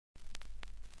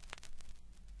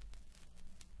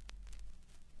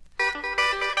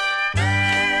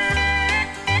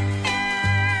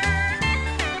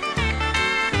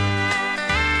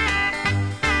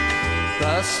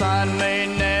sun may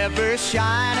never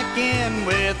shine again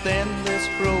within this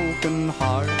broken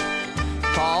heart,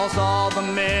 'cause all the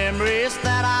memories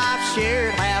that I've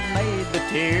shared have made the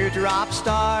teardrops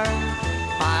start.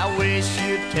 I wish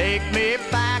you'd take me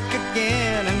back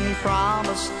again and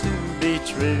promise to be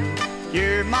true.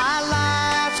 You're my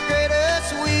life's greatest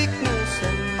weakness,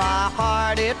 and my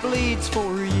heart, it bleeds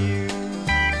for you.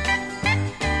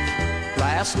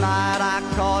 Last night I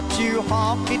caught you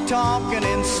honky-tonkin'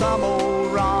 in some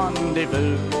old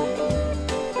rendezvous.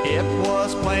 It was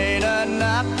plain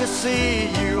enough to see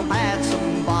you had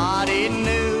somebody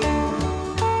new.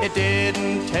 It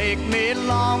didn't take me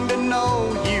long to know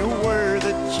you were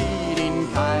the cheating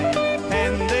kind,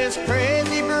 and this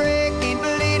crazy breaking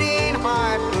bleeding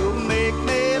heart will make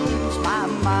me lose my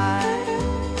mind.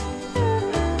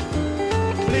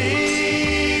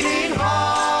 Bleeding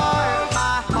heart,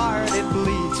 my heart, it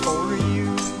bleeds for you.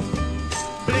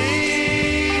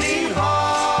 Bleeding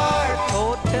heart,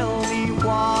 oh tell me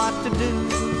what to do.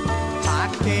 I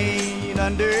can't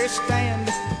understand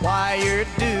why you're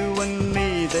doing me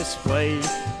this way,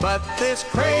 but this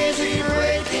crazy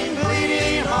breaking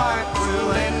bleeding heart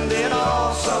will end it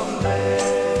all someday.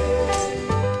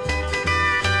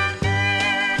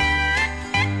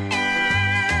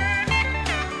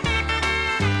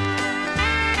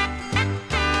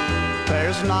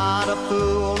 There's not a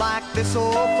fool like this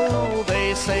old fool,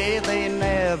 they say they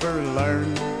never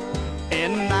learn.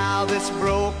 And now this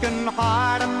broken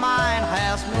heart of mine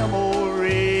has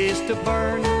memories to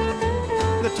burn.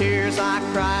 The tears I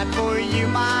cried for you,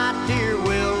 my dear,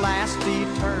 will last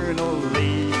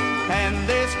eternally, and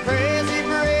this crazy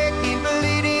breaking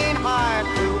bleeding heart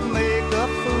will make a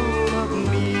fool of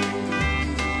me.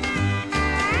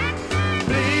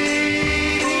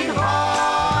 Bleeding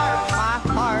heart, my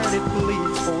heart, it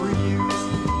bleeds for you.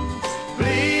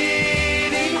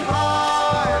 Bleeding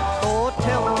heart, oh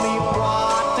tell me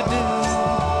what to do.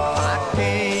 I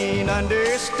can't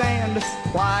understand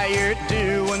why you're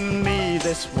doing me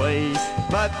this way,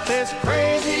 but this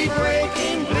crazy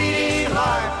breaking bleeding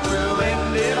heart will